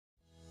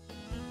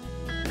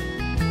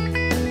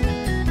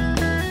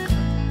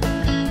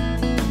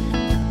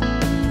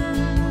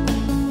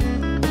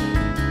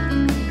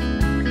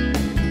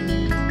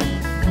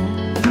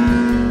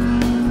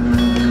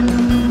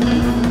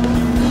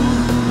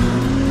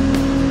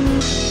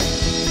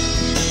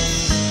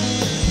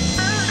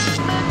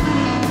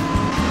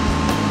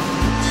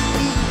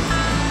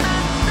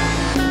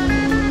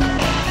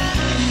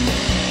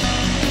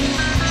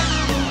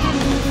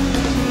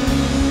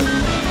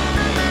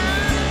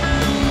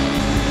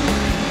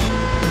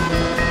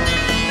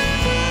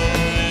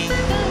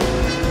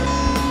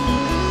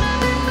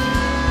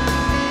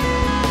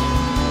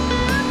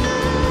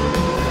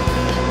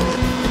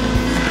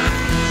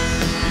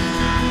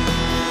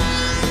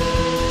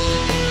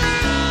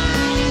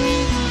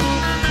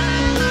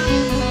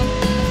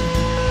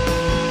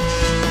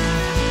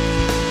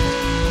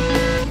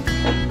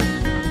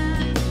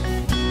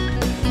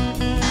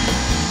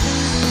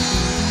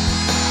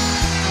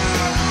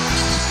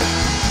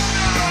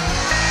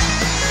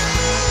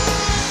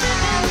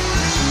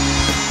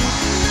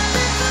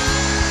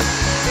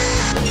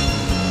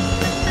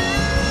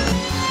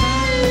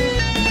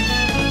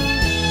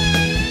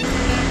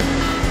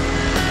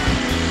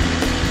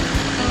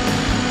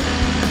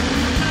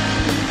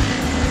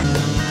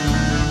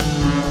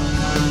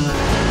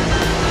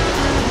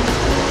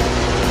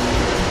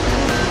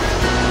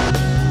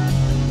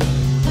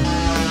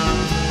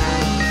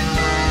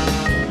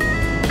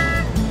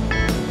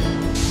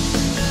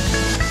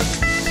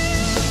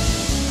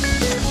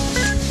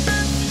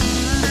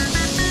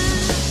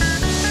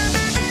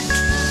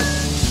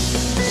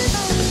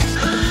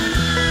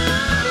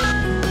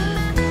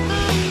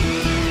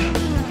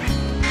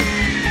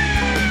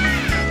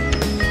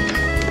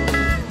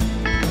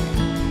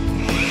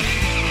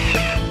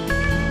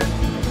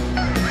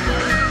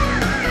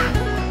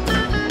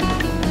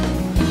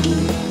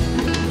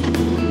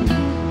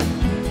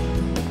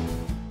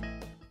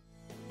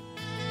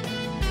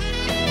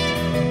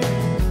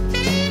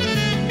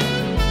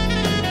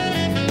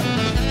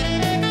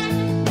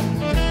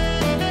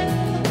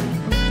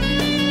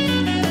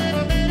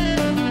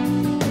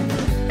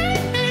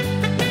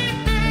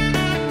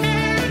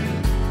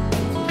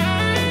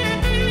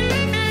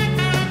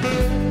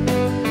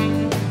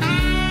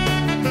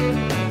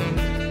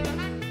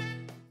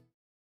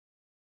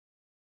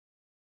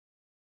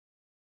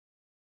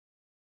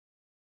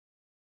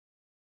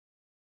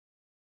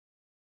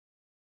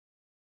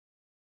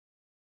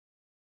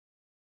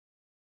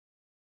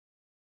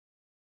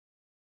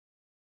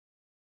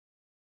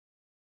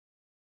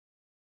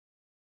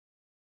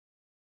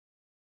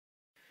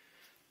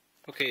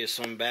Okay,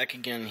 so I'm back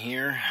again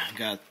here.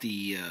 Got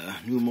the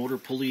new motor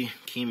pulley,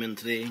 came in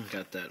today,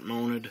 got that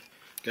mounted,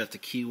 got the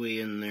keyway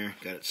in there,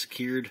 got it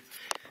secured,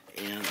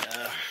 and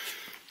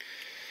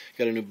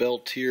got a new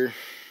belt here.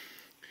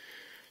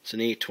 It's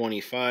an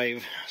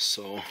 825,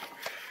 so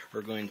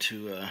we're going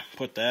to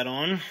put that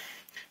on.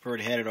 I've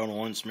already had it on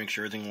once to make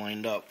sure everything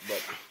lined up,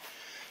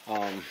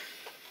 but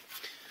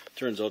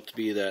turns out to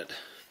be that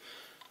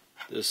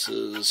this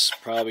is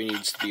probably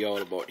needs to be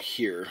out about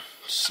here,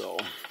 so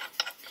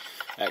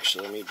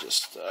actually, let me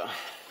just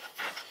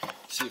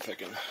see if I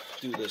can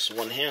do this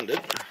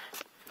one-handed.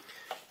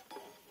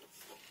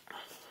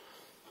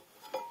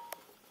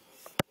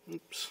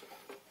 Oops.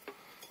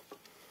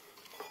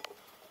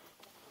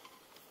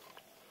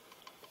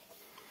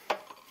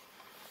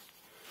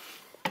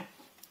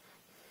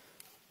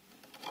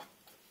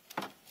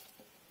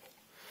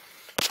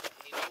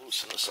 Need to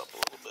loosen this up a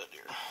little bit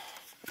here.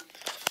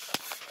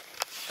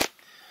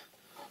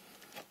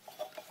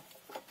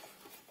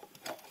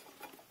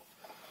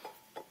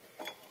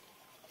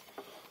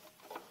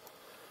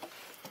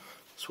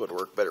 This would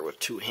work better with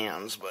two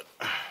hands, but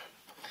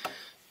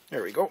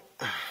there we go.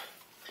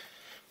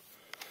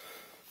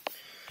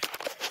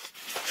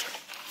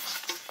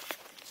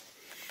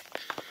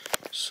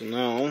 So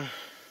now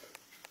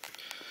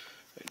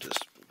I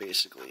just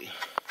basically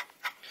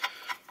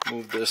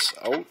move this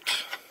out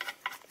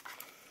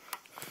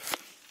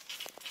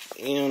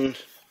and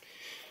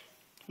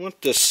I want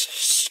this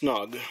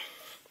snug.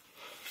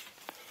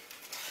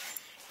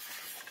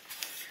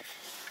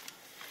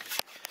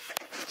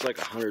 It's like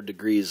 100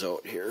 degrees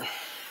out here.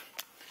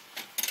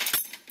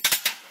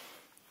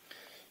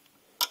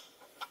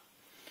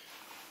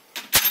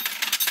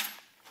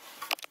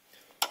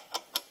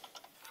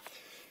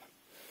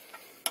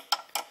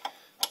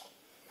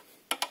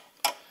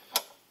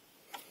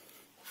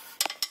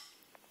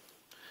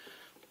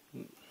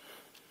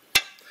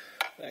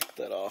 Back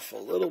that off a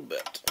little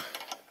bit.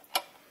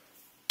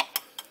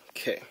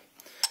 Okay.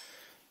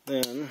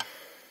 Then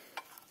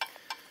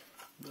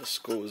this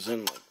goes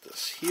in like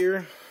this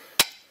here.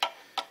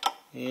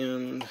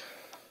 And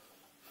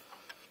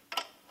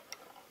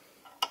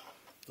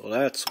well,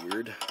 that's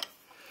weird.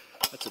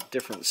 That's a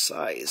different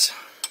size.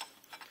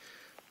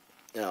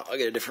 Now I'll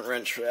get a different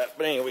wrench for that.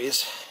 But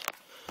anyways,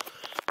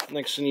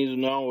 next thing you need to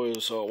know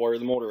is wire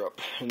the motor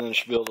up, and then you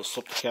should be able to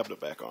slip the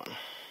cabinet back on.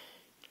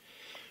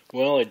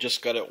 Well, I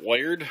just got it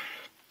wired.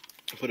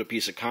 I put a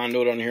piece of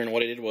conduit on here, and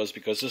what I did was,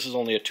 because this is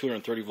only a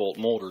 230 volt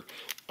motor,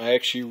 I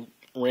actually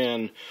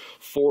ran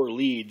 4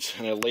 leads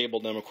and I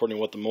labeled them according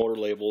to what the motor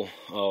label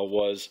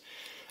was,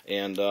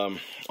 and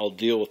I'll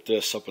deal with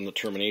this up in the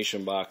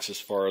termination box as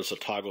far as a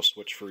toggle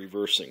switch for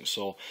reversing.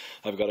 So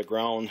I've got a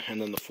ground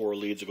and then the 4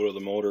 leads that go to the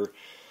motor.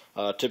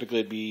 Typically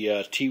it'd be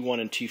T1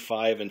 and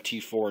T5 and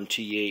T4 and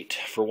T8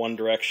 for one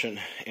direction,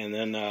 and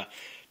then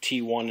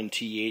T1 and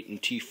T8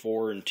 and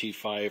T4 and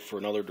T5 for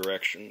another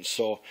direction.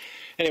 So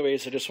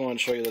anyways, I just wanted to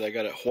show you that I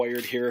got it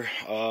wired here.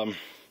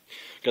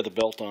 Got the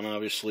belt on,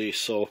 obviously.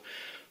 So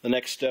the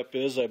next step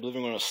is, I believe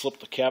I'm going to slip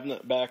the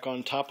cabinet back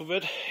on top of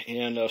it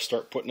and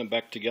start putting it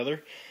back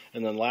together.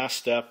 And then last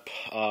step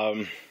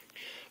will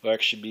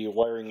actually be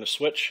wiring the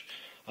switch.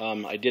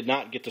 I did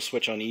not get the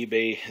switch on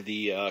eBay,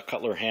 the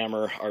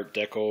Cutler-Hammer Art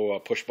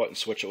Deco push button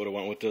switch that would have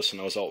went with this, and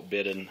I was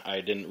outbid and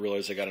I didn't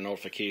realize I got a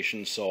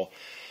notification. So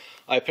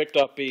I picked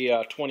up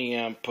a 20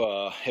 amp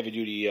heavy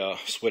duty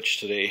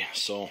switch today,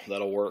 so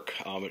that'll work.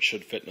 It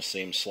should fit in the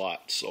same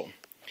slot. So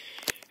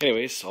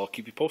anyways, I'll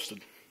keep you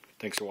posted.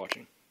 Thanks for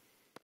watching.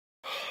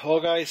 Well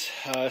guys,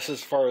 this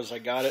is as far as I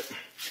got it.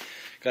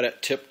 Got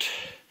it tipped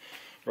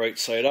right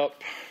side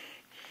up.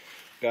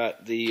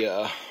 Got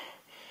the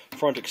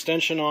front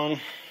extension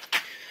on.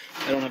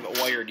 I don't have it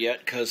wired yet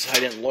because I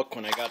didn't look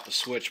when I got the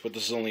switch, but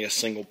this is only a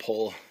single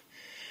pull.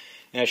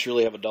 I actually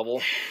really have a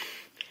double.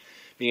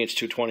 Being it's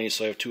 220,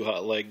 so I have 2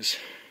 hot legs.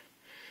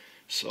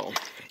 So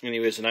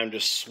anyways, and I'm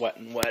just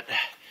sweating wet.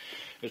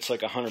 It's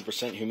like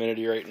 100%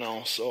 humidity right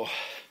now, so I'm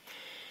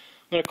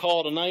going to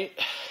call it a night.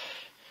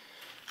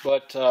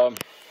 But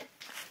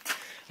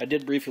I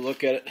did briefly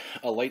look at it.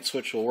 A light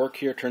switch will work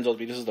here. Turns out to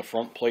be this is the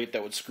front plate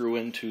that would screw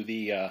into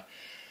the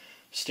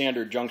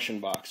standard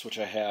junction box, which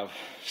I have.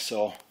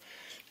 So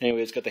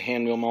anyway, it's got the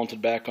hand wheel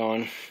mounted back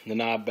on, the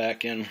knob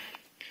back in.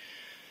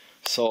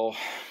 So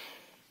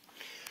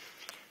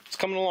it's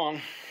coming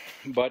along,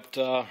 but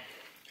I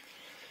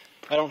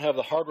don't have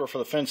the hardware for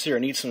the fence here. I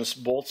need some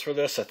bolts for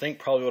this. I think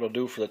probably what I'll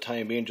do for the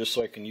time being, just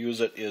so I can use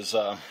it, is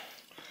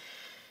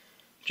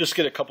just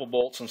get a couple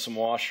bolts and some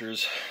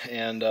washers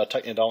and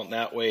tighten it down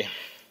that way.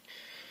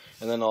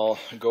 And then I'll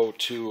go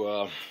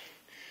to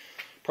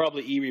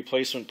probably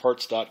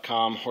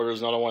ereplacementparts.com, where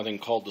there's another one thing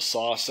called the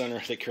Saw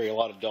Center. They carry a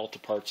lot of Delta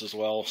parts as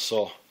well,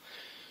 so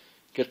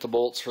get the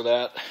bolts for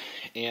that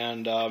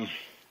and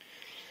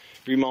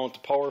remount the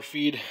power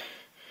feed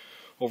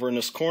over in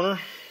this corner.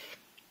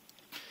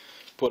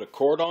 Put a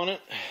cord on it,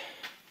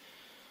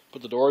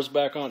 put the doors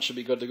back on. It should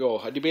be good to go.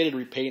 I debated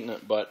repainting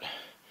it, but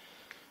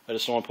I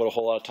just don't want to put a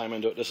whole lot of time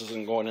into it. This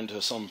isn't going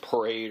into some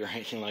parade or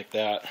anything like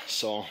that.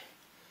 So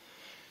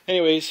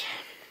anyways,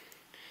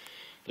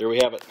 there we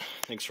have it.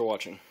 Thanks for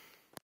watching.